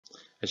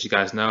As you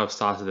guys know, I've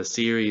started a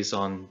series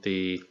on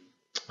the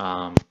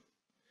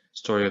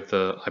story of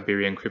the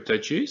Iberian crypto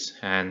Jews,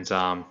 and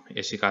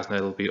as you guys know,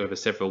 it'll be over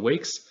several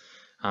weeks.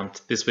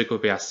 This week will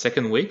be our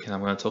second week, and I'm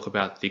going to talk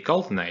about the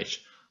golden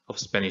age of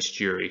Spanish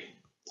Jewry.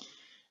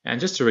 And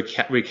just to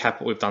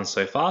recap what we've done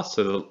so far,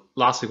 so the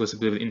last week was a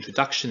bit of an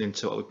introduction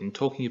into what we've been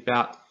talking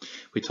about.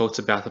 We talked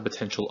about the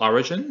potential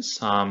origins,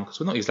 because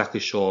we're not exactly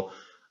sure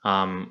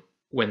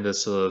when the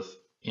sort of,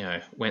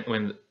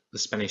 when the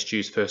Spanish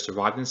Jews first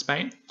arrived in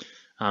Spain.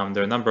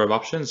 There are a number of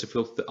options. If you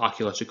look at the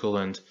archaeological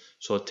and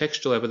sort of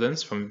textual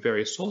evidence from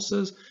various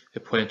sources,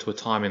 they're pointing to a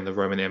time in the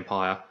Roman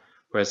Empire.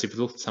 Whereas if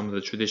you look at some of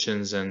the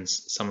traditions and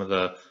some of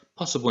the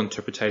possible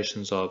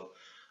interpretations of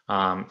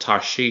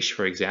Tarshish,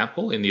 for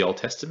example, in the Old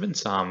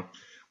Testament,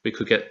 we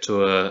could get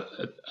to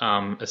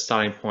a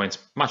starting point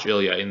much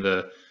earlier in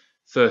the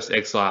first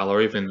exile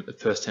or even the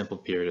first temple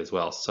period as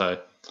well.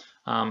 So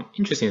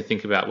interesting to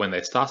think about when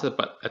they started,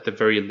 but at the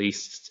very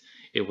least,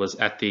 it was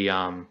at the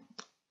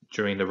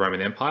during the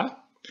Roman Empire.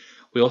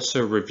 We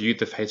also reviewed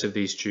the fate of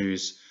these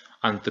Jews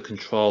under the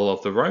control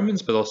of the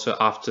Romans, but also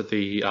after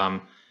the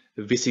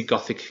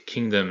Visigothic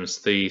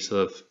kingdoms, the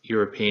sort of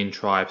European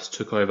tribes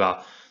took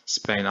over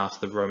Spain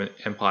after the Roman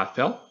Empire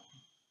fell.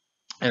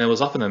 And it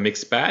was often a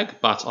mixed bag,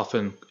 but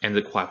often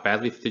ended quite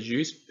badly for the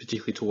Jews,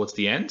 particularly towards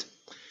the end.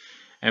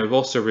 And we've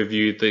also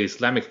reviewed the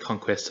Islamic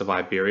conquest of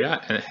Iberia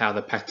and how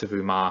the Pact of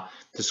Umar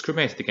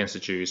discriminated against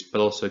the Jews,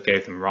 but also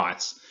gave them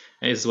rights.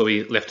 And this is where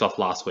we left off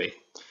last week.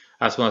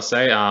 I just want to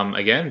say,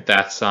 again,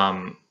 that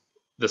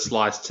the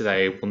slides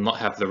today will not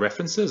have the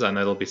references. I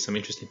know there'll be some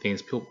interesting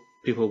things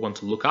people want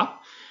to look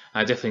up.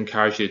 I definitely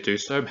encourage you to do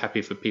so. I'm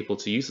happy for people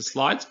to use the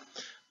slides,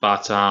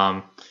 but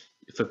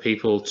for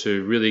people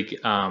to really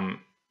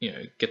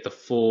get the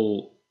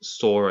full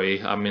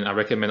story, I mean, I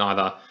recommend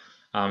either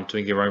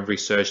doing your own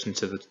research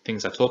into the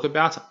things I talk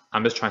about.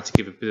 I'm just trying to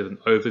give a bit of an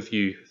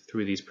overview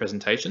through these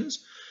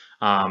presentations,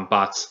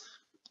 but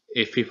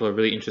if people are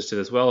really interested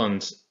as well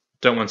and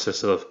don't want to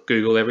sort of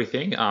Google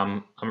everything,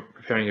 I'm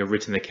preparing a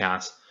written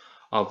account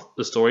of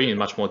the story in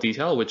much more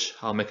detail, which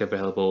I'll make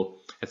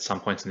available at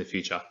some point in the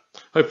future,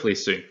 hopefully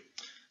soon.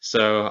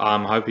 So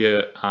I hope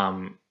you're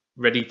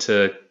ready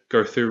to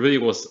go through. Really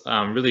was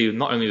really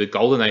not only the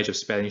golden age of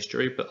Spanish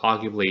Jewry, but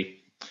arguably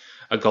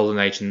a golden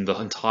age in the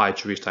entire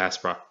Jewish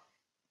diaspora.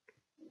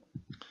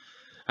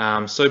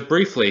 So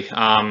briefly,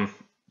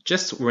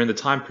 we're in the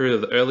time period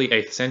of the early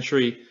 8th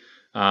century.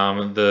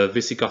 The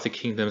Visigothic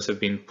kingdoms have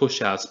been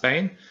pushed out of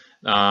Spain.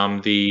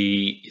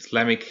 The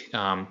Islamic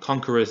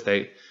conquerors,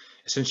 they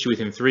essentially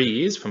within 3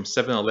 years, from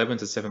 711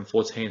 to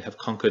 714, have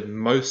conquered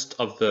most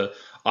of the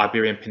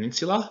Iberian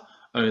Peninsula.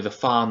 Only the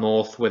far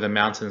north, where the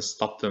mountains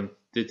stopped them,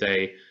 did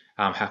they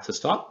have to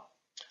stop.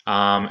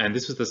 And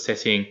this was the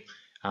setting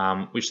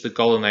which the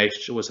Golden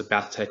Age was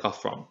about to take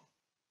off from.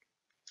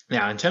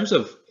 Now, in terms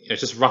of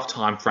just rough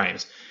time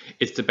frames,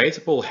 it's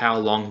debatable how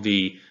long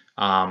the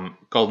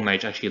Golden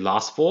Age actually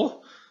lasts for.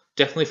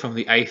 Definitely from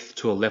the 8th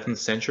to 11th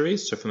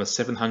centuries, so from the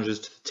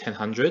 700s to the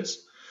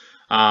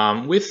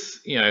 1000s,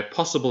 with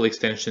possible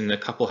extension a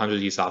couple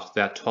hundred years after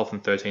that, 12th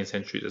and 13th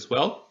centuries as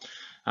well.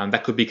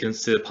 That could be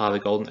considered part of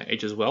the Golden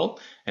Age as well,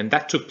 and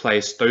that took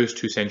place those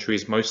 2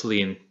 centuries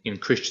mostly in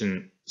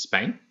Christian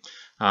Spain.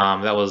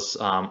 That was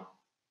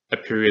a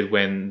period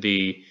when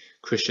the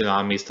Christian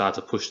armies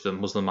started to push the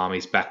Muslim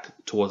armies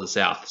back towards the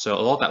south. So a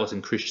lot of that was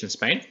in Christian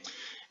Spain,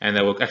 and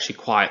they were actually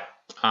quite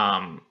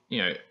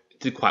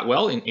did quite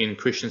well in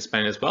Christian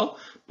Spain as well,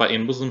 but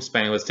in Muslim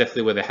Spain was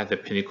definitely where they had their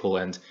pinnacle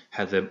and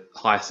had the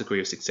highest degree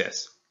of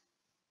success.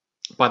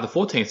 By the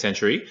 14th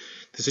century,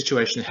 the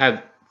situation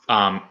had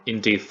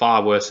indeed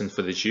far worsened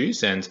for the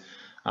Jews, and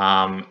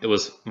it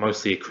was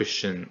mostly a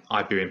Christian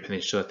Iberian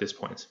Peninsula at this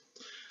point.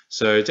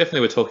 So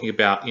definitely we're talking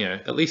about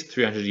at least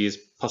 300 years,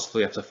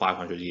 possibly up to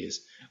 500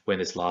 years when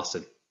this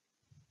lasted.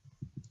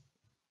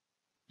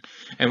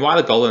 And why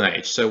the Golden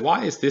Age? So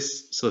why is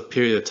this sort of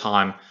period of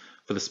time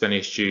for the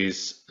Spanish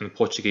Jews and the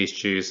Portuguese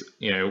Jews,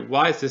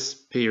 why is this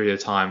period of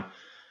time,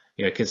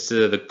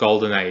 considered the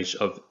golden age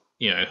of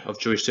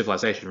Jewish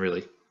civilization,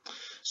 really?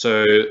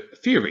 So a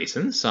few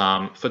reasons.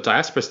 For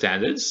diaspora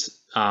standards,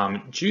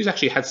 Jews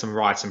actually had some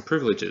rights and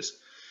privileges.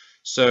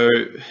 So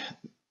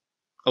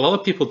a lot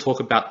of people talk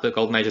about the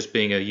Golden Age as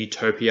being a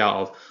utopia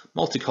of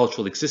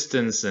multicultural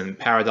existence and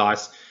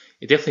paradise.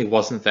 It definitely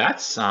wasn't that.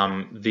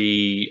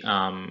 The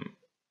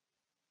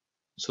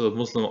sort of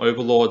Muslim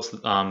overlords,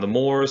 the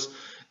Moors,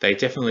 they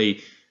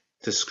definitely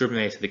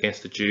discriminated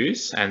against the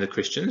Jews and the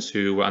Christians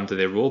who were under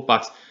their rule,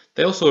 but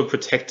they also were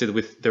protected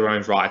with their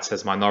own rights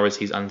as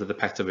minorities under the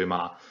Pact of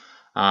Umar.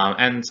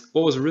 And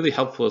what was really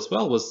helpful as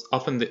well was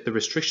often the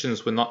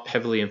restrictions were not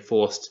heavily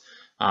enforced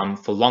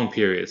for long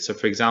periods. So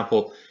for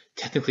example,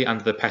 technically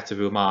under the Pact of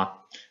Umar,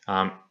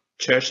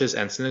 churches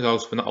and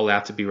synagogues were not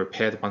allowed to be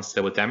repaired once they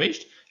were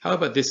damaged.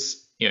 However,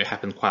 this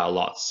happened quite a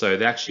lot. So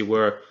they actually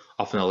were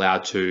often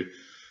allowed to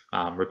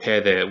repair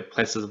their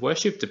places of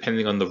worship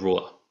depending on the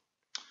ruler.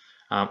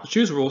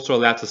 Jews were also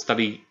allowed to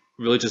study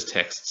religious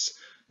texts,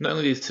 not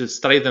only to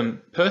study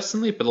them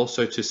personally, but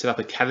also to set up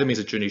academies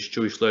of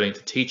Jewish learning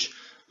to teach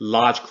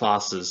large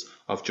classes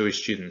of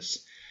Jewish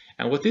students.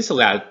 And what this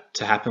allowed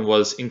to happen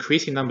was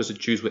increasing numbers of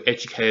Jews were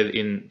educated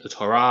in the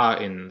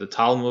Torah, in the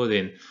Talmud,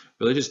 in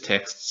religious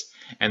texts,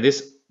 and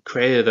this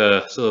created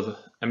a sort of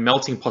a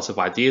melting pot of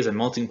ideas, a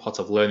melting pot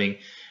of learning,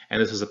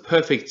 and this was a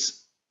perfect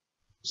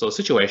sort of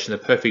situation, a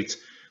perfect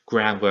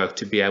groundwork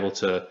to be able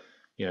to,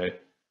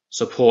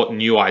 support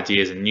new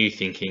ideas and new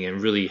thinking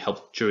and really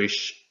help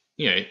Jewish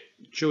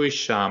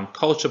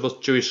culture,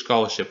 but Jewish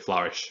scholarship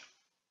flourish.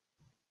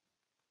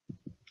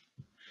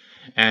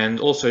 And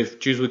also,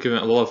 Jews were given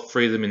a lot of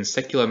freedom in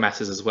secular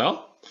matters as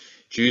well.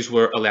 Jews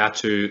were allowed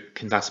to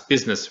conduct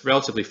business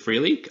relatively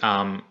freely,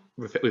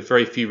 with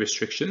very few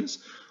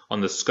restrictions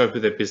on the scope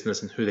of their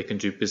business and who they can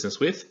do business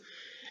with.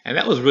 And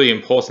that was really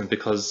important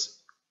because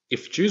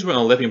if Jews were on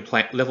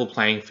a level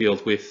playing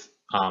field with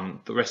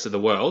the rest of the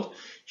world,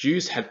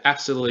 Jews had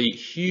absolutely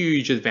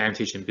huge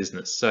advantage in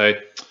business. So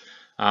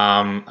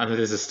I know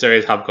there's a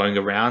stereotype going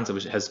around,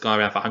 which has gone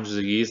around for hundreds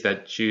of years,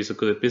 that Jews are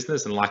good at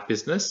business and like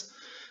business.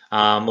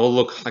 Well,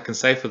 look, I can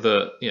say from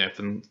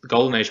the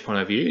Golden Age point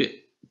of view,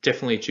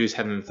 definitely Jews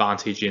had an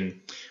advantage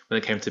when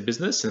it came to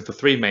business, and for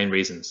three main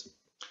reasons.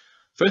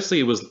 Firstly,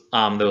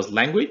 there was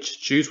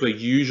language. Jews were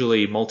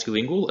usually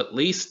multilingual, at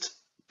least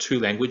 2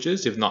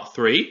 languages, if not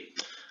 3.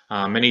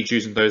 Many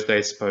Jews in those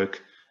days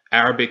spoke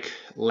Arabic,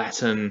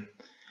 Latin,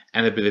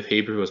 and a bit of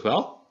Hebrew as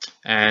well.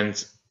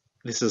 And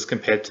this is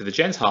compared to the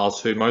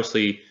Gentiles, who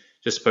mostly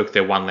just spoke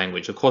their one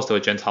language. Of course, there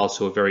were Gentiles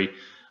who were very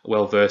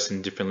well versed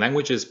in different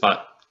languages,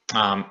 but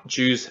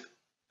Jews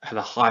had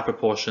a high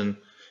proportion.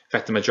 In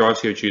fact, the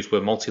majority of Jews were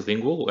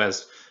multilingual,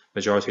 whereas the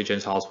majority of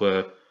Gentiles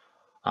were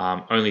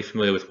only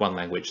familiar with one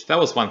language. That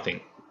was one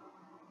thing.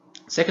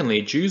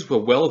 Secondly, Jews were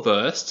well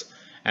versed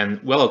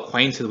and well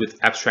acquainted with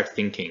abstract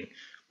thinking,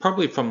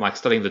 probably from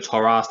studying the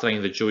Torah,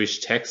 studying the Jewish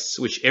texts,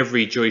 which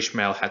every Jewish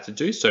male had to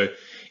do. So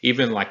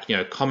even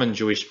common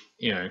Jewish,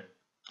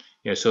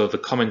 sort of the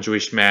common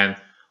Jewish man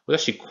was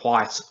actually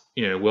quite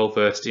well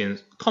versed in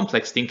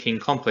complex thinking,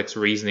 complex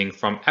reasoning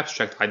from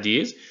abstract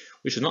ideas,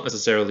 which are not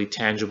necessarily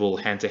tangible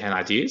hand-to-hand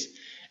ideas.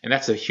 And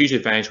that's a huge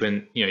advantage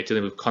when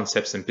dealing with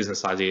concepts and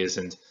business ideas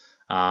and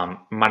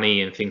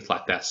money and things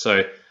like that.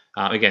 So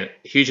again,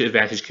 huge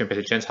advantage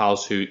compared to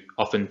Gentiles who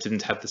often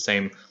didn't have the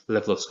same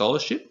level of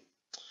scholarship.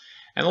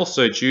 And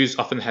also Jews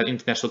often had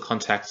international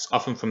contacts,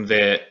 often from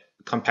their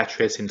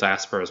compatriots in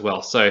diaspora as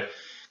well. So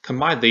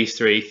combine these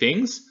three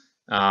things,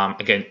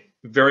 again,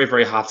 very,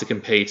 very hard to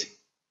compete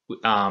with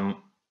other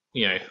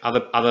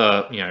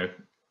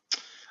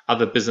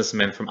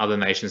businessmen from other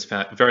nations.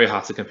 Found it very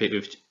hard to compete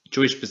with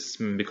Jewish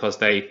businessmen because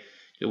they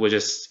were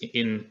just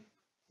in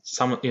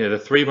some, the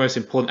 3 most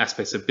important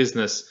aspects of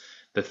business: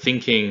 the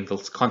thinking, the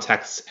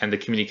contacts, and the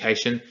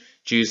communication.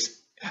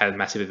 Jews had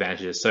massive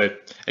advantages. So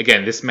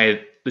again, this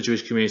made the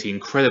Jewish community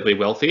incredibly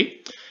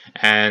wealthy,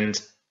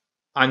 and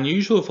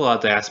unusual for our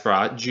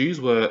diaspora, Jews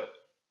were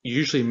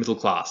usually middle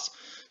class.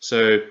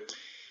 So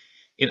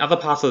in other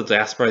parts of the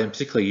diaspora, in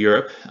particular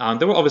Europe,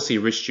 there were obviously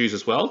rich Jews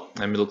as well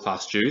and middle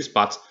class Jews,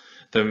 but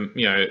there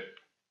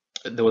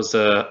was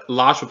a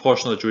large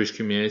proportion of the Jewish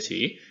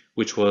community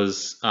which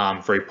was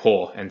very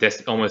poor and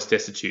almost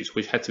destitute,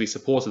 which had to be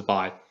supported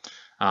by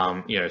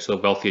sort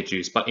of wealthier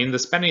Jews. But in the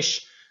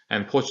Spanish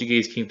and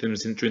Portuguese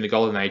kingdoms during the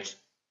Golden Age,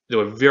 there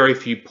were very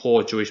few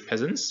poor Jewish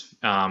peasants.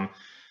 They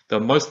were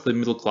mostly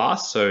middle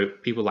class, so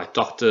people like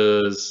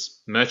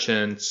doctors,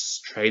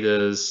 merchants,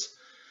 traders,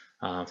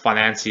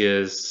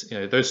 financiers,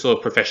 those sort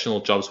of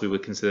professional jobs we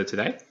would consider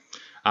today.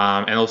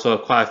 And also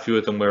quite a few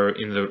of them were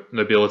in the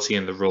nobility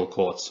and the royal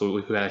courts, so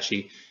who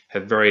actually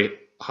had very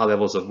high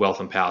levels of wealth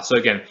and power. So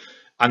again,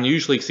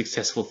 unusually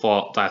successful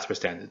for diaspora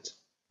standards.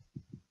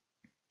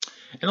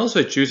 And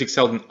also Jews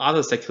excelled in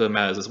other secular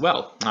matters as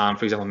well.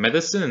 For example,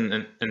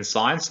 medicine and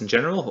science in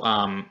general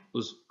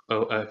was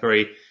a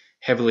very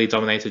heavily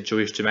dominated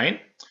Jewish domain.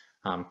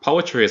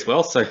 Poetry as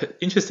well. So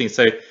interesting.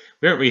 So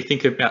we don't really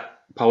think about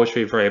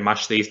poetry very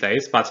much these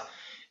days, but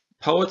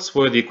poets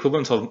were the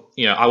equivalent of,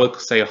 I would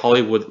say,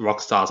 Hollywood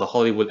rock stars or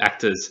Hollywood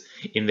actors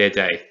in their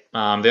day.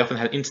 They often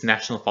had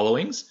international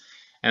followings,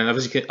 and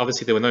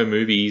obviously there were no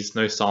movies,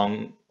 no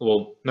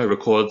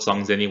recorded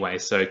songs anyway,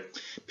 so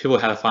people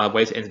had to find a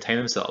way to entertain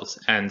themselves.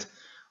 And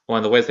one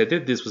of the ways they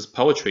did this was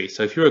poetry.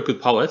 So if you were a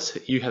good poet,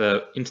 you had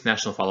an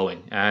international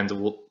following, and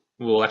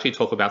we'll actually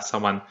talk about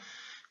someone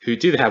who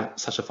did have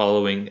such a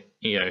following,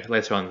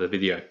 later on in the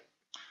video.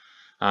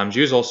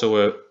 Jews also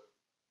were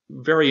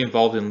very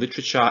involved in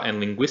literature and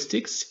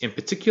linguistics. In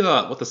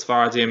particular, what the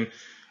Sephardim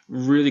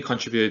really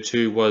contributed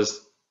to was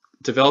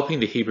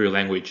developing the Hebrew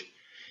language.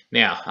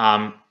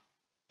 Now,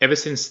 ever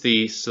since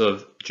the sort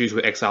of Jews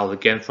were exiled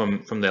again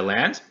from their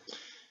land,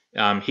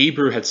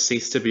 Hebrew had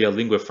ceased to be a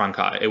lingua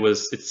franca.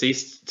 It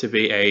ceased to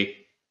be a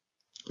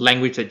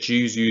language that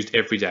Jews used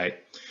every day.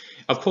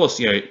 Of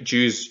course,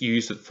 Jews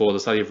used it for the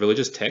study of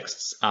religious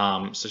texts,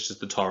 such as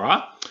the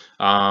Torah,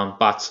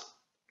 but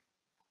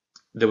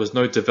there was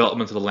no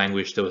development of the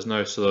language. There was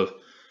no sort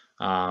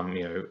of,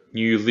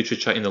 new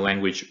literature in the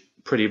language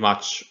pretty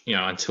much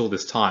until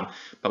this time.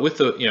 But with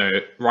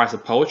the rise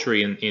of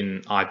poetry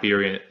in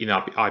Iberia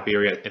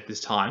at this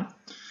time,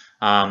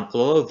 a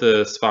lot of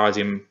the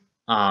Sephardim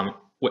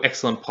were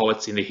excellent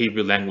poets in the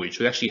Hebrew language,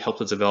 who actually helped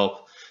to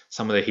develop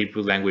some of the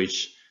Hebrew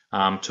language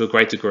to a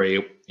great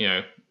degree,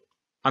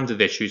 under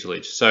their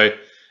tutelage. So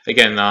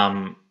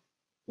again,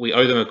 we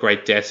owe them a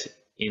great debt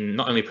in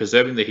not only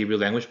preserving the Hebrew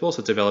language, but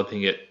also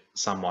developing it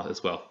somewhat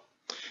as well.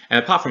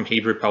 And apart from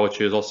Hebrew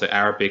poetry, there's also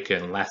Arabic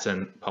and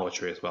Latin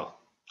poetry as well.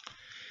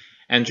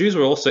 And Jews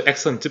were also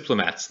excellent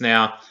diplomats.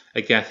 Now,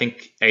 again, I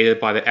think aided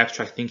by their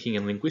abstract thinking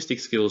and linguistic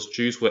skills,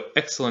 Jews were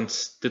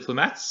excellent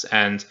diplomats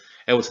and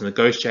able to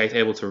negotiate,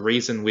 able to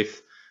reason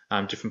with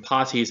different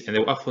parties, and they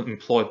were often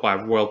employed by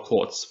royal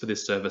courts for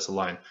this service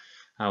alone.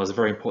 It was a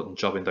very important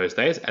job in those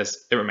days,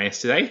 as it remains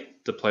today,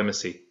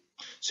 diplomacy.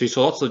 So you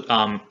saw lots of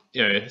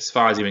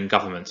Sephardim in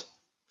government.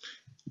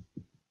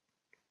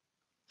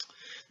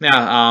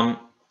 Now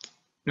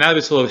that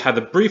we sort of had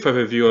a brief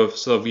overview of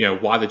sort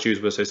of why the Jews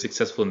were so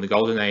successful in the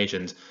Golden Age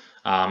and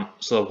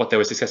sort of what they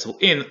were successful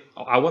in,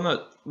 I want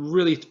to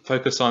really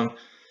focus on,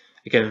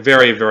 again,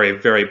 very, very,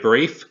 very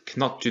brief,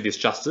 cannot do this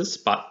justice,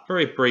 but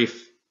very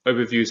brief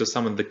overviews of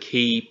some of the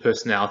key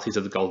personalities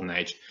of the Golden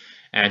Age.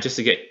 And just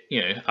to get,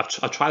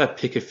 I'll try to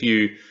pick a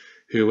few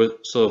who were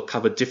sort of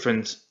covered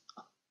different,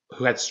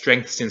 who had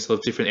strengths in sort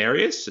of different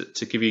areas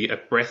to give you a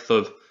breadth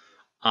of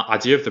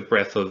idea of the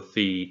breadth of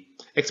the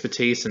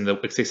expertise and the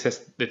success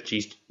that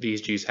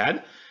these Jews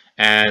had.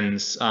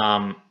 And,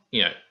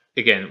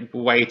 again,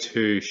 way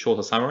too short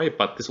a summary,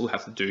 but this will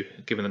have to do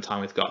given the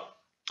time we've got.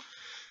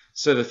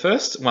 So the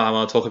first one I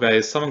want to talk about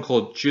is someone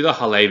called Judah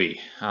Halevi.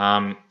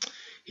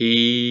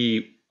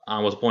 He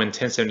was born in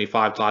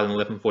 1075, died in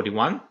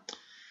 1141.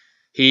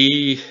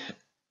 He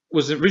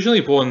was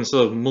originally born in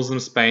sort of Muslim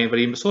Spain, but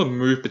he sort of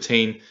moved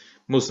between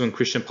Muslim and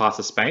Christian parts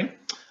of Spain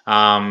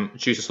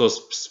due to sort of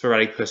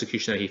sporadic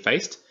persecution that he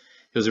faced.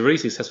 He was a really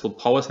successful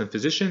poet and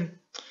physician.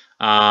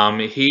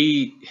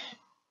 He's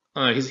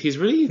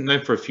really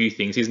known for a few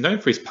things. He's known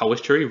for his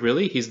poetry,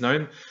 really. He's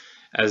known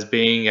as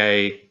being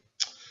a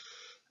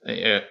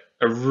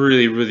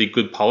really, really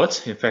good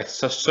poet. In fact,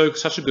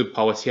 such a good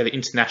poet, he had an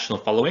international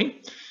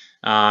following.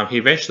 He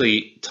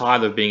eventually,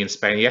 tired of being in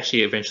Spain, he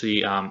actually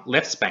eventually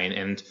left Spain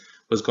and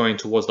was going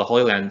towards the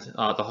Holy Land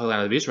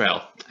of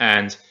Israel.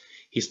 And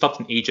he stopped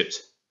in Egypt.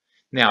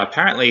 Now,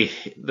 apparently,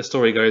 the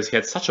story goes he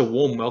had such a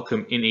warm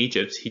welcome in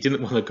Egypt, he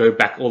didn't want to go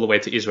back all the way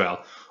to Israel,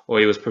 or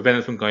he was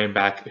prevented from going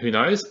back, who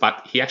knows,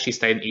 but he actually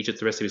stayed in Egypt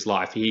the rest of his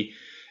life. He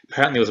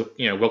apparently was,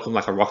 welcomed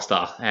like a rock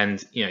star,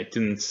 and, he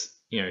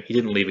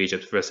didn't leave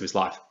Egypt for the rest of his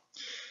life.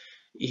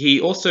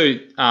 He also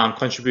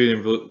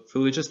contributed in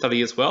religious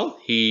study as well.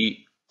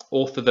 He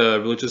authored a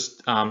religious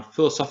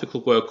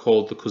philosophical work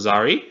called the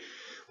Kuzari,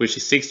 which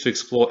seeks to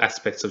explore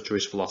aspects of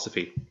Jewish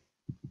philosophy.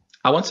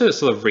 I want to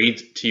sort of read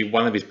to you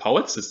one of his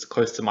poets. It's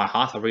close to my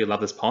heart. I really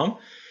love this poem.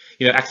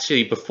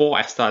 Actually, before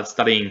I started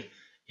studying,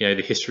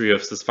 the history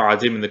of the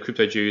Sephardim and the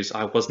crypto Jews,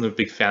 I wasn't a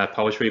big fan of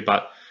poetry,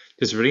 but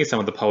just reading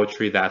some of the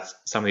poetry that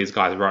some of these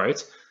guys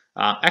wrote,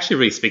 actually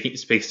really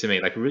speaks to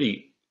me. Like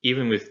really,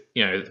 even with,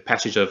 the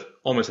passage of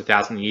almost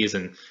 1,000 years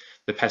and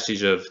the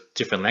passage of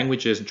different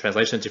languages and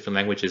translation of different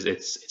languages,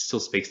 it still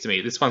speaks to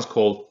me. This one's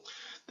called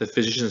The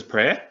Physician's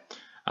Prayer.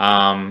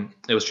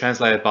 It was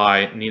translated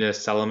by Nina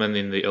Salomon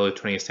in the early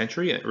 20th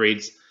century, and it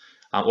reads,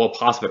 or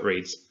part of it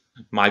reads,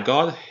 "My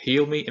God,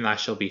 heal me and I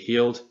shall be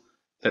healed.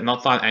 Let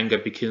not thine anger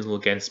be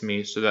kindled against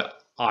me, so that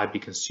I be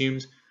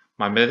consumed.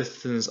 My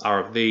medicines are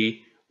of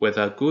thee,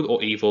 whether good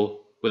or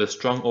evil, whether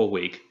strong or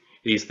weak.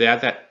 It is thou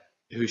that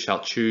who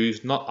shalt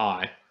choose, not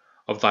I.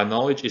 Of thy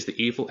knowledge is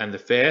the evil and the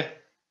fair.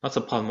 Not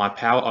upon my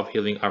power of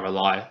healing I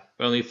rely,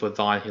 only for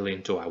thine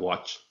healing do I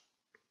watch."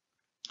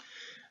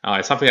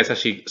 It's something that's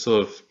actually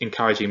sort of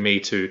encouraging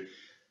me to,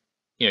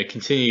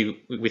 continue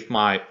with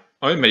my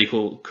own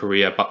medical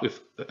career, but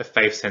with a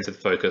faith-centered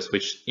focus,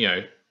 which,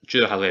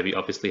 Judah Halevi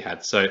obviously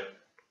had. So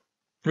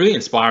really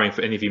inspiring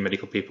for any of you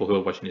medical people who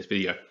are watching this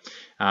video,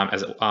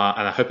 and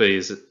I hope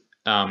it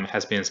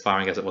has been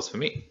inspiring as it was for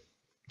me.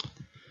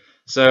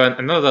 So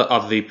another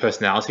of the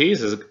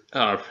personalities is,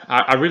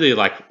 I really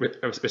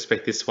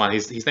respect this one.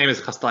 His name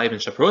is Chasdai ibn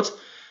Shaprut.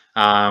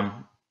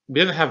 We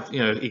don't have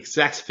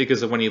exact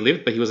figures of when he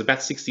lived, but he was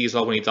about 60 years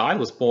old when he died. He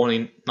was born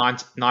in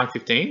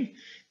 915,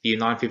 the year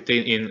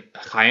 915 in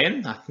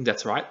Jaén. I think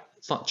that's right.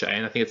 It's not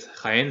Jaén. I think it's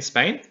Jaén,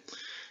 Spain.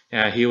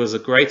 He was a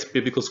great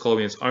biblical scholar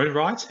in his own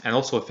right, and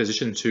also a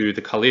physician to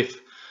the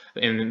Caliph.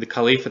 And the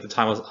Caliph at the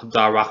time was Abd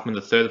al-Rahman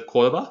III of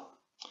Cordoba.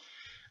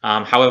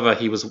 However,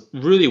 he was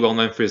really well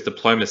known for his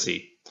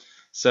diplomacy.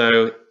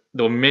 So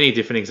there were many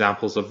different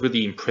examples of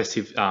really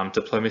impressive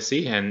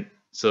diplomacy, and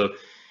so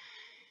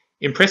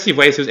impressive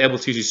ways he was able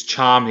to use his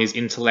charm, his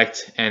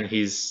intellect, and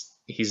his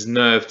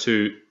nerve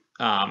to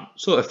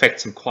sort of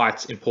affect some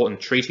quite important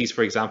treaties,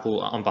 for example,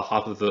 on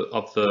behalf of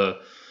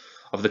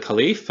the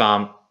Caliph.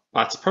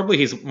 But probably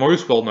he's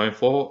most well known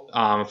for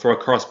a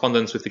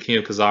correspondence with the King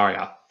of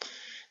Khazaria.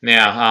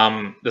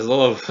 Now, there's a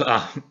lot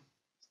of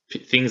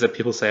things that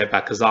people say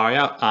about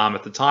Khazaria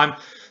at the time.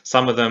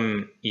 some of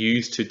them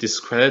used to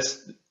discredit,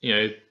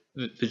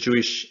 the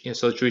Jewish,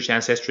 sort of Jewish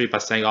ancestry by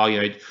saying, oh,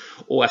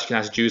 all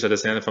Ashkenazi Jews are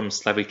descended from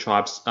Slavic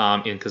tribes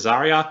in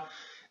Khazaria.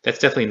 That's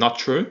definitely not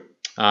true.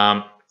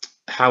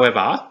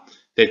 However,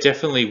 there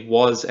definitely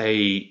was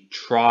a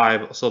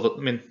tribe,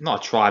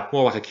 not a tribe,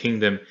 more like a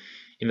kingdom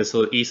in the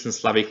sort of eastern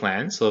Slavic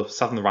lands, sort of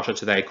southern Russia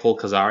today, called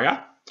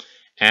Khazaria.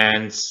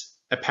 And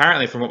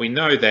apparently, from what we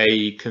know,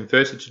 they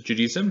converted to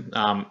Judaism.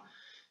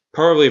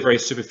 Probably a very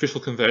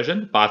superficial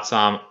conversion, but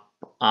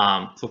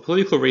for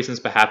political reasons,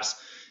 perhaps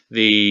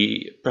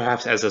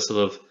as a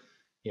sort of,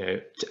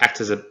 to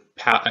act as a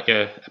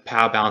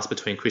power balance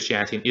between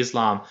Christianity and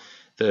Islam,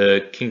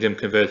 the kingdom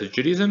converted to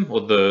Judaism,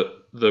 or the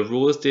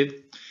rulers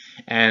did.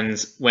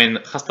 And when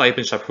Chasdai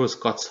ibn Shaprut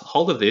got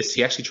hold of this,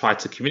 he actually tried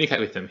to communicate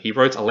with them. He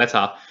wrote a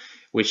letter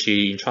which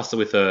he entrusted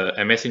with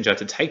a messenger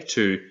to take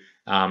to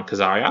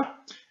Khazaria.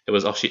 It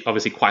was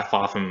obviously quite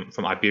far from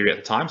Iberia at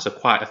the time, so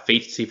quite a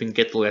feat to even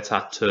get the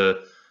letter to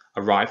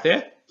arrive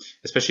there,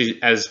 especially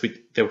as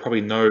there were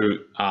probably no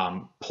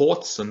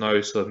ports or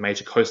no sort of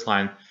major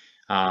coastline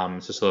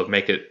to sort of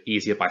make it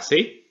easier by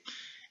sea.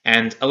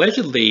 And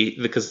allegedly,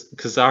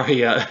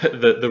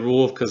 the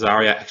rule of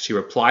Khazaria actually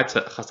replied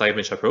to Chasdai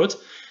ibn Shaprut,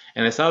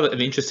 and they started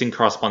an interesting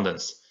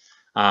correspondence.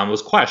 It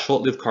was quite a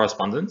short-lived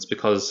correspondence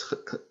because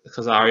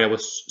Khazaria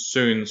was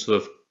soon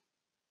sort of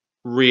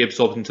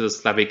reabsorbed into the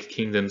Slavic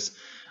kingdoms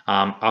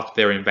after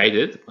they were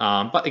invaded.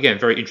 But again,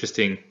 very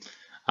interesting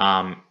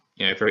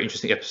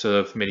episode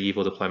of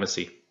medieval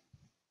diplomacy.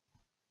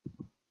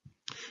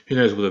 Who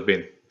knows what would have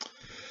been.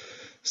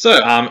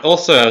 So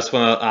also, I just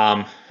want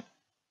to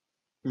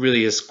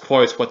really just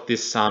quote what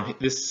this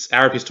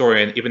Arab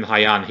historian Ibn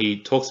Hayyan,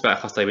 he talks about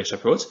Chasdai ibn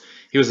Shaprut.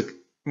 He was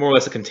more or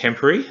less a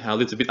contemporary,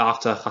 lived a bit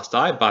after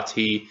Chasdai, but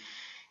he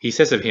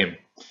says of him,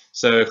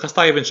 so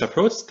Chasdai ibn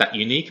Shaprut, that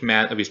unique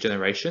man of his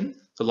generation,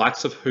 the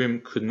likes of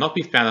whom could not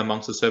be found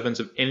amongst the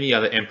servants of any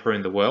other emperor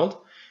in the world,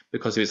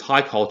 because of his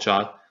high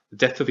culture, the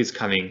depth of his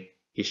cunning,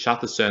 his sharp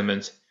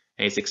discernment,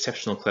 and his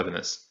exceptional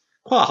cleverness.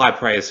 Quite a high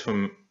praise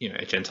from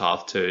a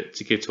Gentile to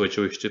give to a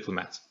Jewish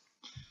diplomat.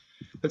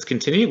 Let's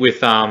continue with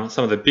some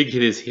of the big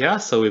hitters here.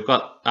 So we've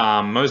got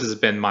Moses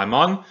ben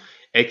Maimon,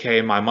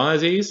 aka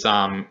Maimonides,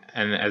 and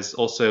as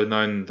also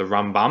known the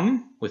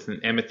Rambam with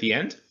an M at the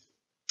end.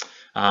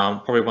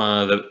 Probably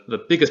one of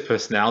the biggest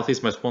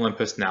personalities, most well-known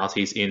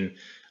personalities in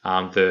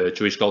the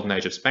Jewish Golden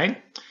Age of Spain.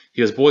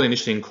 He was born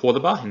initially in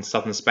Cordoba in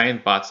southern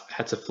Spain, but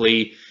had to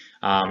flee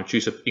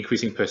due to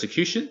increasing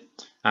persecution.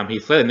 He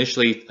fled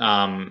initially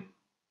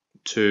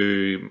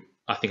to,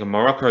 I think,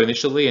 Morocco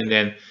initially, and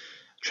then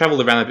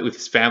traveled around a bit with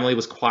his family. It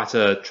was quite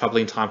a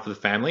troubling time for the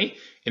family,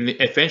 and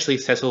eventually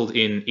settled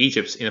in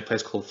Egypt in a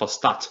place called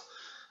Fostat.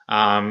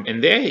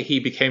 And there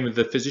he became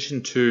the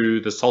physician to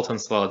the Sultan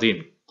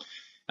Saladin.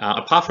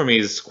 Apart from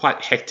his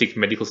quite hectic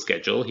medical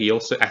schedule, he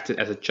also acted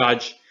as a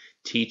judge,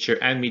 teacher,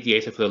 and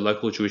mediator for the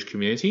local Jewish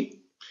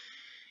community.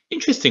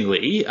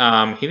 Interestingly,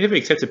 he never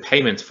accepted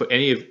payment for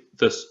any of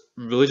the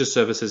religious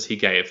services he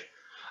gave.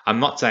 I'm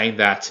not saying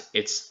that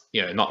it's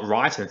not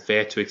right and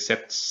fair to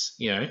accept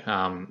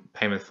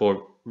payment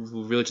for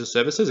religious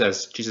services,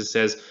 as Jesus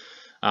says,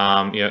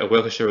 a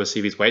worker shall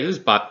receive his wages.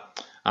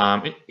 But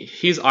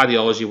his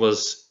ideology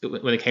was,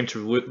 when it came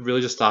to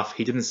religious stuff,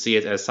 he didn't see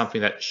it as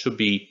something that should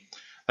be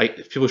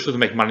people shouldn't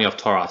make money off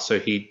Torah. So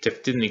he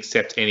didn't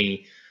accept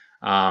any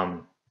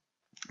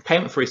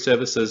payment for his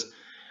services.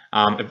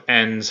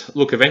 And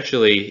look,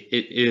 eventually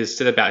it is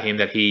said about him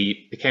that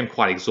he became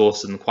quite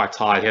exhausted and quite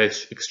tired. He had an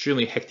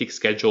extremely hectic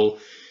schedule.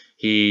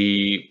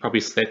 He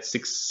probably slept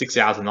six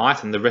hours a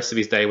night, and the rest of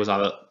his day was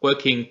either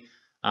working,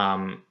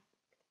 acting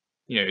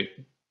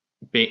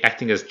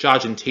as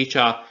judge and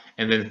teacher,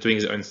 and then doing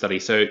his own study.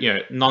 So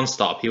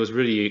non-stop. He was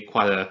really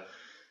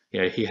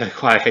he had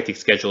quite a hectic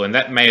schedule, and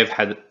that may have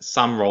had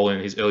some role in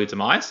his early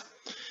demise.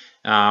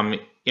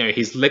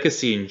 His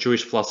legacy in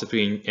Jewish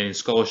philosophy and in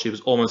scholarship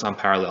is almost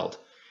unparalleled.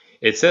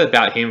 It's said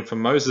about him,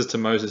 from Moses to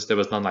Moses, there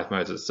was none like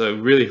Moses. So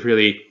really,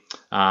 really,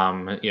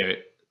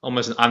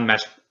 almost an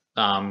unmatched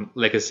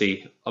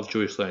legacy of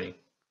Jewish learning.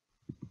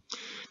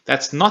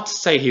 That's not to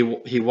say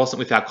he wasn't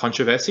without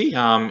controversy.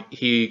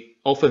 He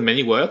authored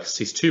many works.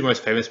 His two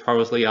most famous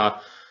probably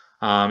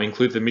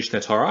include the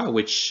Mishneh Torah,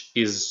 which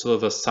is sort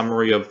of a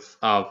summary of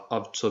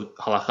sort of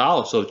halakha,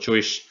 or sort of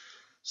Jewish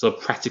sort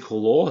of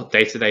practical law,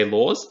 day-to-day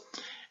laws.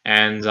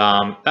 And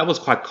that was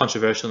quite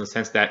controversial in the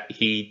sense that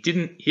he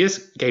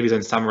just gave his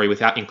own summary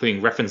without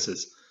including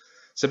references.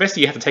 So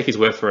basically you have to take his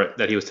word for it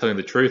that he was telling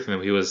the truth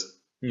and he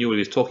knew what he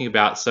was talking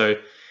about. So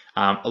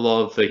a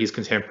lot of his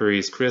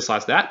contemporaries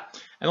criticized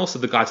that. And also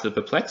the Guide to the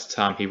Perplexed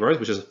he wrote,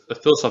 which is a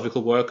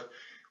philosophical work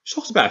which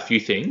talks about a few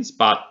things,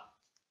 but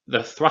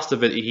the thrust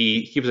of it,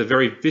 he gives a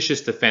very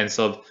vicious defense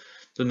of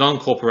the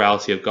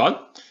non-corporality of God.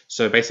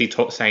 So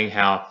basically saying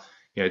how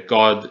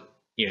God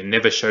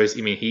never shows,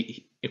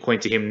 he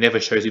according to him, never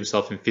shows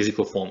himself in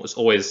physical form. It was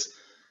always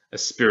a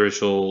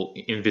spiritual,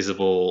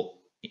 invisible,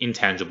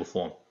 intangible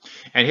form.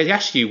 And he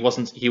actually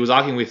he was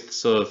arguing with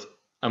sort of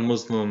a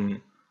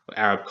Muslim or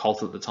Arab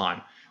cult at the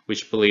time,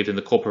 which believed in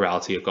the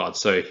corporality of God.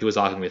 So he was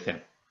arguing with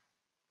them.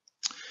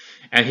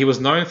 And he was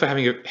known for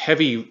having a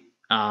heavy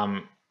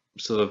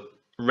sort of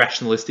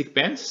rationalistic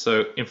bent,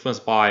 so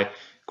influenced by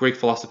Greek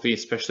philosophy,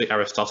 especially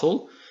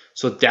Aristotle,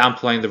 so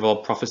downplaying the role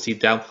of prophecy,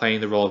 downplaying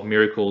the role of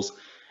miracles,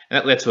 and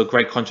that led to a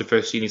great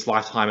controversy in his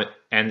lifetime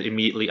and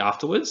immediately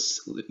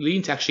afterwards,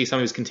 leading to actually some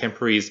of his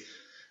contemporaries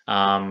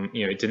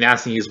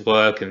denouncing his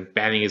work and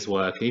banning his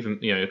work, and even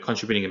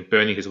contributing and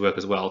burning his work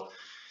as well.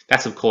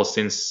 That's of course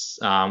since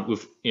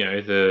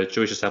the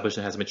Jewish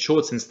establishment has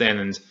matured since then,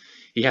 and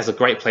he has a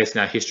great place in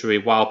our history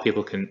while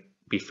people can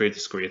be free to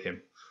disagree with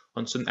him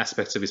on certain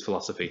aspects of his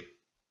philosophy.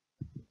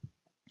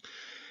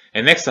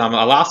 And next,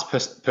 our last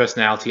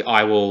personality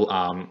I will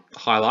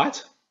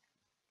highlight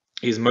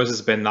is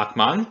Moses ben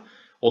Nachman,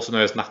 also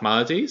known as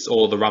Nachmanides,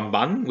 or the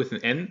Ramban with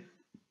an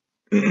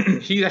N.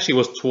 He actually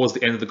was towards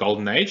the end of the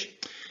Golden Age.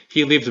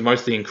 He lived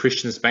mostly in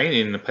Christian Spain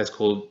in a place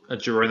called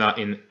Girona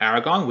in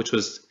Aragon, which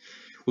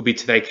would be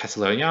today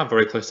Catalonia,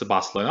 very close to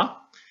Barcelona.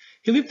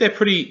 He lived there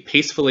pretty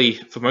peacefully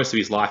for most of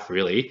his life,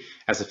 really,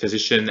 as a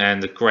physician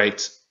and a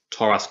great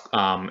Torah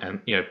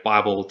and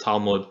Bible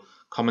Talmud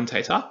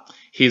commentator.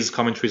 His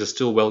commentaries are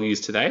still well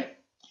used today.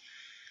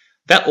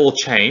 That all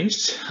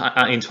changed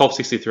in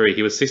 1263.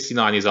 He was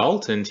 69 years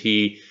old, and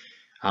he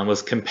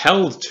was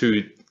compelled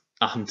to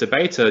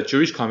debate a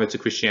Jewish convert to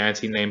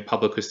Christianity named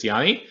Pablo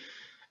Cristiani,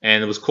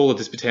 and it was called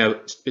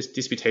the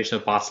Disputation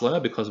of Barcelona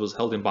because it was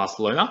held in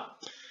Barcelona.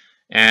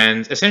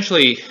 And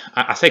essentially,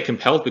 I say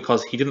compelled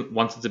because he didn't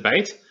want to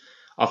debate.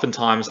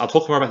 Oftentimes, I'll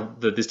talk more about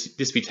the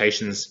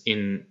disputations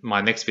in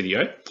my next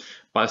video,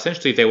 but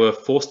essentially they were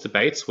forced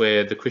debates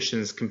where the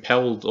Christians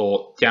compelled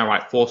or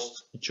downright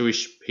forced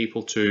Jewish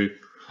people to,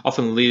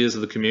 often leaders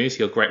of the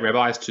community or great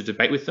rabbis, to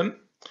debate with them,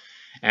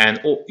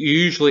 and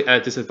usually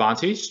at a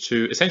disadvantage,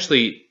 to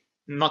essentially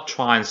not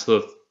try and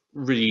sort of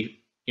really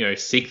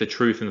seek the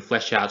truth and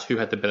flesh out who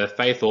had the better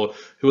faith or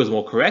who was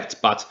more correct,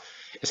 but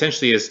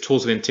essentially as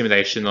tools of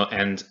intimidation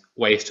and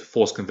ways to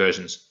force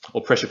conversions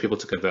or pressure people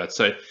to convert.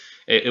 So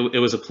it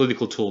was a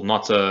political tool,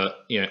 not a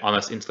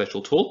honest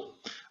intellectual tool.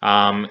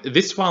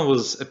 This one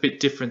was a bit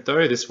different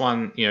though. This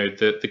one,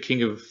 the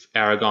king of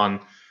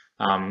Aragon,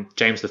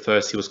 James I,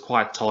 he was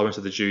quite tolerant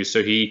of the Jews,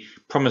 so he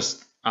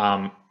promised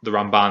the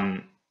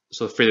Ramban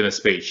sort of freedom of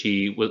speech.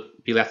 He would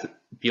be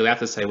allowed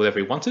to say whatever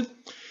he wanted,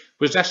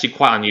 which is actually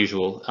quite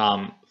unusual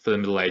for the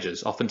Middle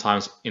Ages.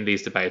 Oftentimes in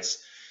these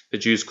debates, the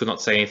Jews could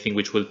not say anything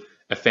which would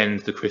offend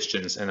the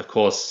Christians, and of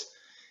course,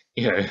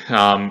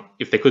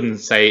 if they couldn't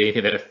say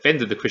anything that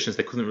offended the Christians,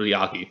 they couldn't really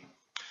argue.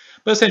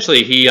 But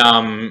essentially, he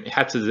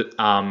had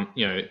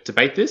to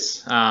debate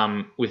this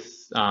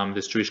with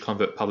this Jewish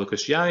convert Pablo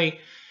Cristiani,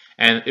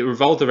 and it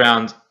revolved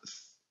around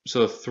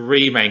sort of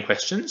three main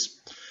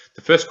questions.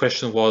 The first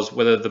question was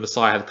whether the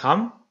Messiah had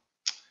come.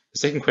 The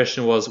second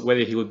question was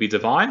whether he would be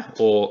divine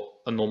or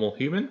a normal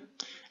human,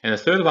 and the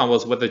third one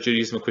was whether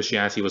Judaism or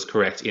Christianity was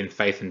correct in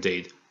faith and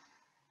deed.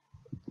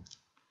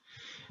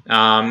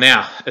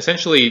 Now,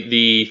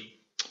 essentially,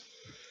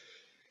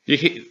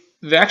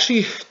 there are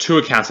actually two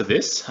accounts of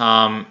this.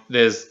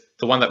 There's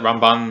the one that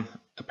Ramban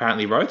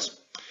apparently wrote,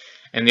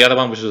 and the other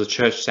one, which was a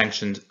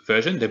church-sanctioned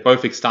version. They're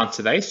both extant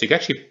today, so you can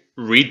actually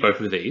read both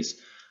of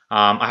these.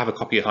 I have a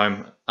copy at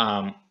home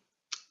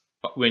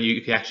when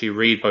you can actually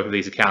read both of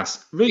these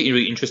accounts. Really,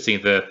 really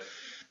interesting,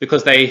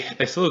 because they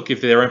sort of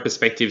give their own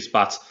perspectives,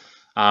 but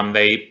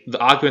the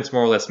arguments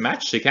more or less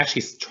match, so you can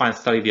actually try and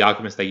study the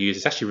arguments they use.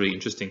 It's actually really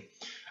interesting.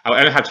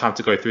 I don't have time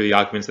to go through the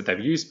arguments that they've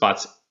used,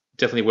 but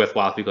definitely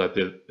worthwhile if you've got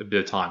a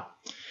bit of time.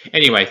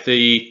 Anyway,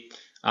 the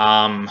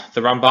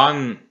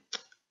Ramban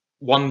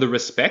won the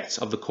respect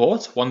of the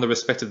court, won the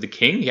respect of the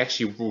king. He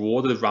actually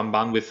rewarded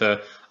Ramban with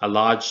a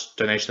large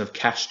donation of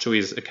cash to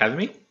his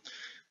academy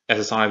as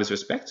a sign of his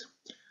respect.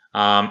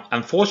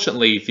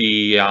 Unfortunately,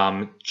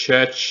 the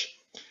church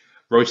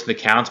wrote an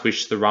account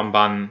which the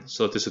Ramban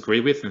sort of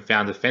disagreed with and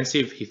found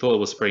offensive. He thought it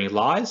was spreading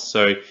lies,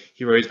 so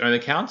he wrote his own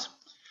account.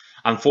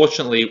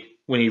 Unfortunately,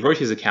 when he wrote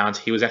his account,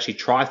 he was actually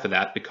tried for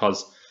that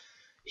because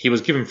he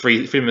was given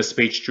freedom of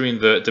speech during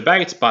the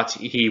debate, but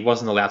he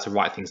wasn't allowed to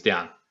write things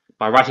down.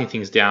 By writing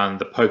things down,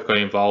 the Pope got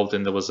involved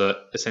and there was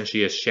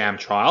essentially a sham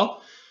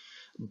trial.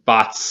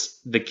 But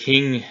the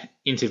king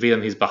intervened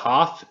on his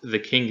behalf. The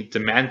king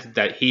demanded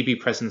that he be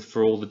present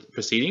for all the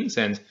proceedings,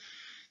 and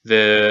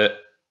the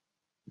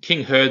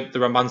king heard the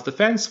Ramban's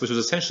defense, which was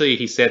essentially,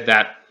 he said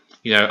that,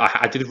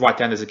 I did write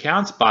down his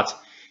account, but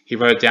he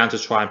wrote it down to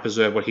try and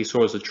preserve what he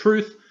saw as the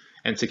truth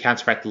and to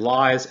counteract the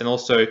lies. And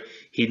also,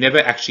 he never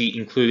actually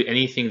included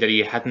anything that he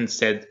hadn't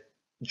said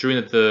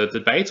during the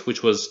debate,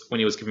 which was when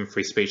he was given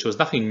free speech. There was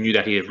nothing new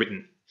that he had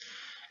written.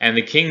 And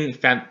the king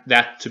found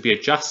that to be a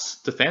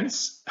just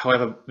defense.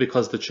 However,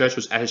 because the church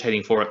was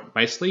agitating for it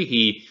mostly,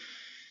 he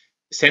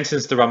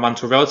sentenced the Ramban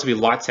to a relatively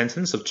light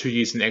sentence of 2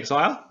 years in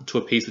exile to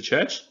appease the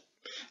church.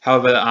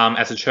 However,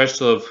 as the church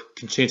sort of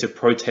continued to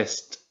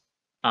protest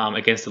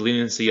against the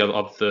leniency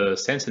of the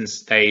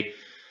sentence, they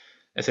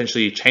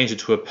essentially changed it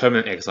to a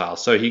permanent exile.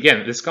 So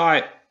this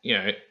guy,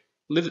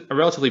 lived a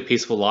relatively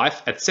peaceful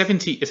life. At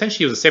 70, essentially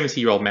he was a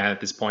 70-year-old man at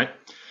this point.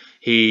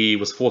 He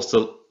was forced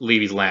to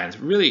leave his land.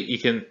 Really, you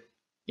can,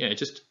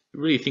 just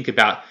really think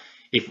about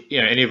if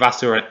any of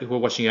us who are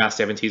watching in our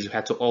 70s who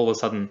had to all of a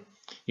sudden,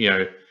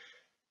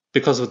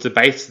 because of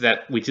debates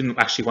that we didn't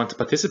actually want to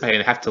participate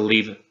in, have to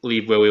leave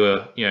where we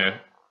were,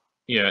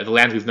 the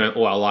land we've known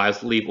all our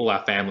lives, leave all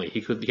our family.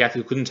 He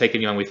couldn't take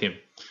anyone with him.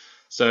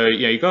 So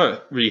you got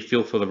to really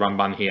feel for the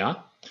Ramban here.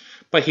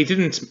 But he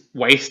didn't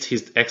waste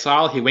his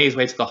exile. He went his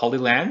way to the Holy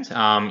Land.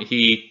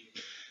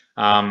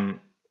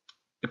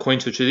 According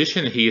to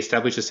tradition, he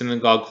established a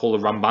synagogue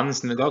called the Ramban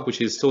Synagogue, which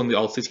is still in the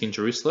Old City in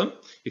Jerusalem.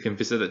 You can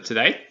visit it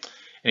today.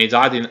 And he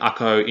died in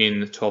Akko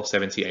in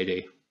 1270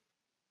 AD.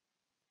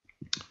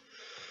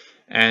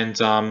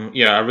 And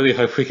I really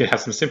hope we can have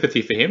some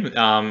sympathy for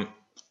him.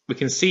 We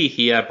can see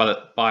here,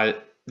 but by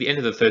the end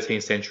of the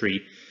 13th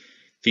century,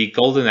 the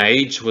Golden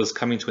Age was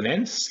coming to an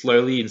end,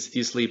 slowly,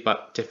 insidiously,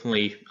 but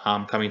definitely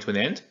coming to an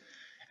end.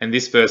 And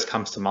this verse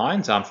comes to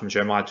mind from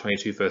Jeremiah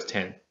 22, verse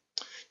 10.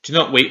 Do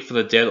not weep for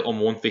the dead or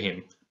mourn for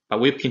him, but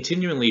weep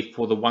continually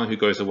for the one who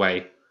goes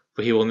away,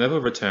 for he will never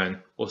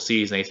return or see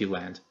his native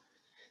land.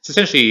 It's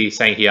essentially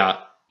saying here,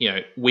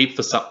 weep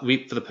for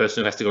the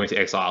person who has to go into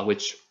exile,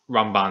 which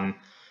Ramban,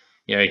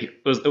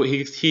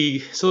 he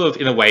sort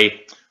of, in a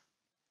way,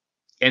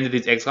 ended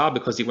his exile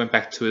because he went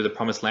back to the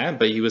promised land,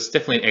 but he was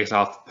definitely in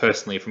exile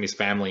personally from his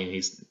family and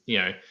his,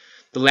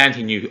 the land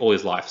he knew all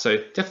his life. So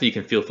definitely you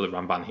can feel for the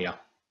Ramban here.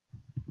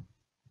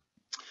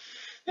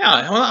 Now,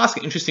 I want to ask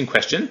an interesting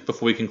question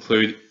before we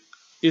conclude.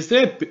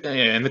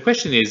 And the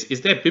question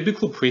is there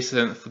biblical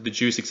precedent for the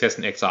Jews' success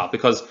in exile?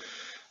 Because,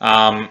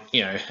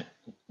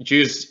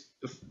 Jews,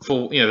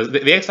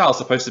 the exile is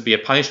supposed to be a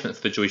punishment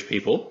for the Jewish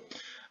people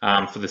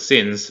for the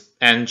sins,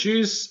 and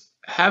Jews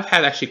have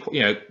had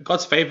actually,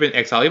 God's favor in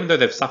exile, even though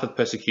they've suffered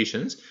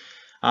persecutions.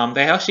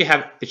 They actually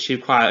have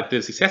achieved quite a bit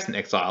of success in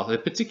exile,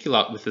 in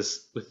particular with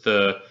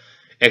the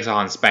exile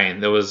in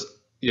Spain. There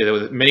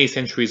were many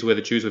centuries where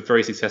the Jews were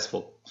very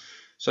successful.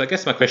 So I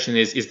guess my question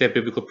is there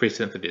biblical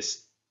precedent for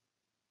this?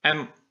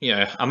 And,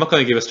 I'm not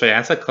going to give a straight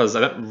answer because I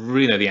don't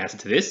really know the answer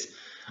to this.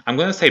 I'm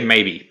going to say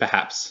maybe,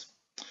 perhaps.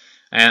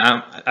 And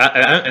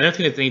I don't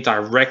think there's any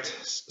direct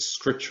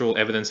scriptural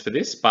evidence for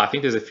this, but I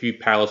think there's a few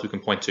parallels we can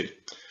point to.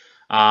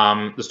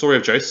 The story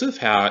of Joseph,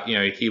 how,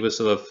 he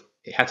was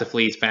he had to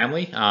flee his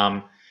family,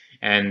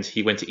 and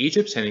he went to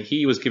Egypt, and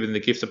he was given the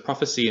gift of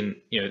prophecy and,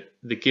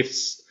 the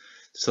gifts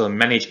to sort of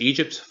manage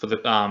Egypt for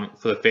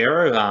the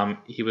Pharaoh.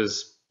 He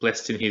was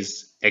blessed in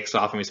his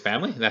exile from his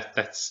family.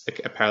 That's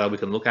a parallel we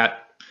can look at.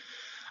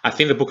 I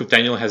think the book of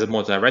Daniel has a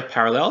more direct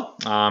parallel.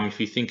 If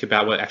you think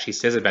about what it actually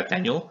says about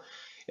Daniel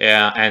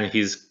and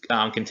his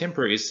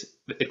contemporaries,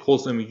 it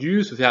calls them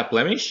youths without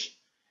blemish,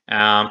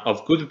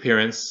 of good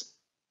appearance,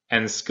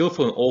 and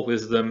skillful in all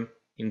wisdom,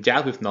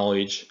 endowed with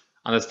knowledge,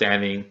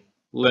 understanding,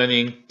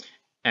 learning,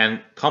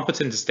 and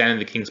competent to stand in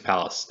the king's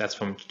palace. That's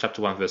from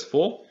chapter 1, verse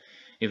 4.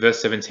 In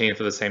verse 17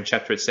 for the same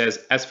chapter, it says,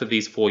 as for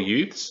these 4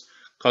 youths,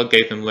 God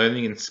gave them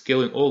learning and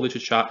skill in all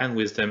literature and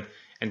wisdom,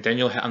 and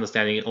Daniel had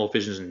understanding in all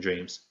visions and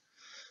dreams.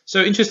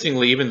 So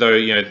interestingly, even though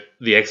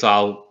the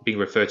exile being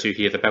referred to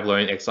here, the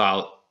Babylonian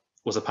exile,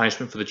 was a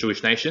punishment for the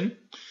Jewish nation,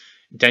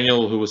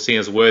 Daniel, who was seen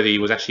as worthy,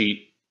 was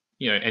actually,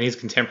 and his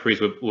contemporaries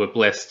were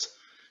blessed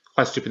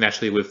quite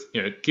supernaturally with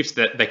gifts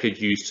that they could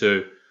use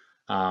to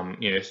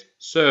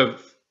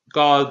serve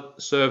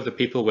God, serve the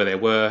people where they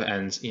were,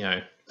 and be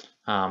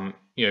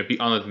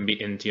honored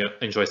and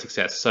enjoy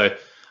success. So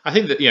I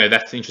think that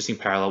that's an interesting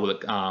parallel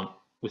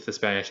with the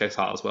Spanish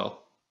exile as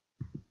well.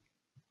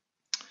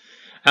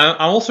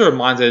 I'm also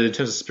reminded, in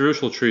terms of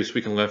spiritual truths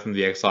we can learn from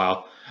the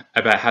exile,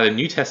 about how the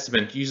New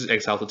Testament uses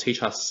exile to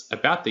teach us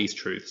about these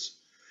truths.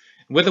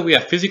 Whether we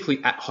are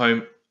physically at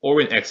home or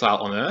in exile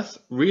on earth,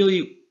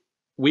 really,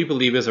 we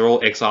believers are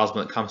all exiles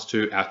when it comes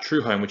to our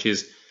true home, which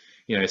is,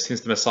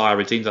 since the Messiah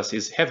redeemed us,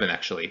 is heaven,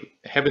 actually.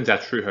 Heaven's our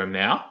true home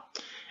now.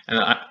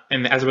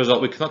 And as a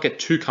result, we cannot get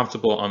too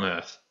comfortable on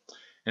earth.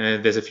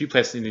 And there's a few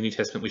places in the New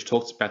Testament which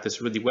talks about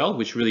this really well,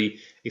 which really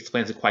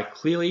explains it quite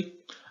clearly.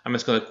 I'm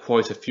just going to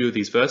quote a few of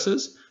these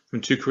verses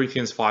from 2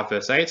 Corinthians 5,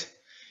 verse 8.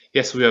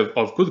 Yes, we are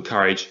of good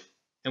courage,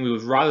 and we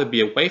would rather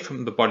be away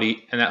from the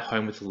body and at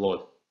home with the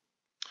Lord.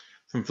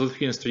 From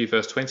Philippians 3,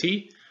 verse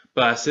 20.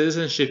 But our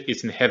citizenship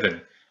is in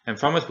heaven, and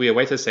from it we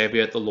await a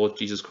Saviour, the Lord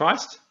Jesus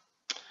Christ.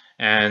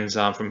 And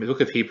from the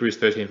book of Hebrews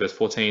 13, verse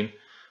 14.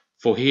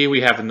 For here we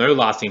have no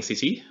lasting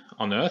city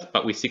on earth,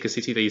 but we seek a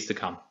city that is to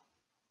come.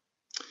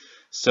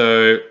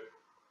 So,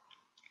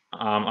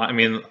 I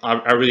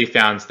really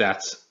found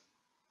that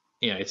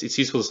it's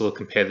useful to sort of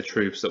compare the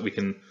truths that we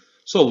can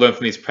sort of learn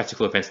from these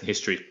practical events in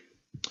history.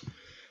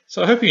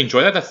 So I hope you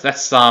enjoyed that.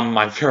 That's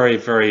my very,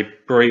 very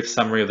brief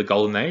summary of the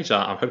Golden Age.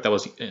 I hope that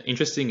was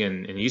interesting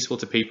and useful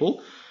to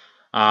people.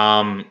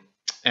 And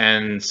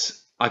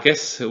I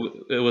guess it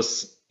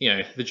was,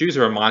 the Jews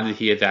are reminded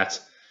here that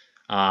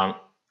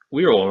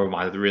we're all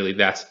reminded really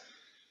that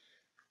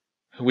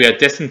we are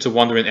destined to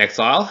wander in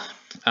exile.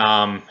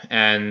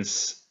 And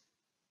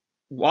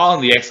while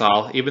in the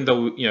exile, even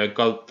though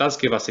God does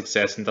give us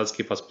success and does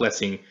give us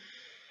blessing,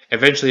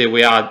 eventually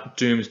we are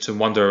doomed to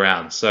wander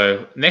around.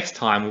 So next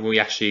time when we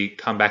actually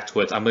come back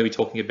to it, I'm going to be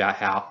talking about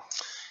how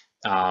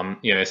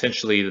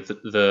essentially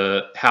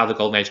how the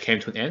Golden Age came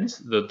to an end,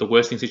 the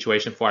worsening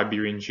situation for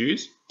Iberian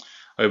Jews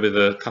over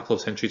the couple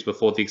of centuries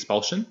before the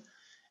expulsion,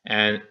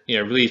 and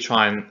really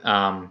try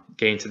and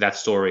get into that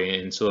story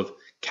and sort of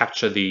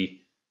capture the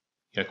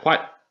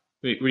quite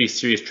really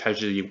serious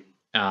tragedy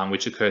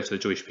which occurred to the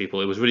Jewish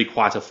people. It was really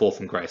quite a fall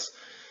from grace.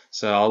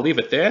 So I'll leave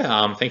it there.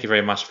 Thank you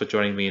very much for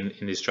joining me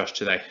in this Drash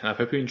today, and I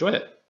hope you enjoyed it.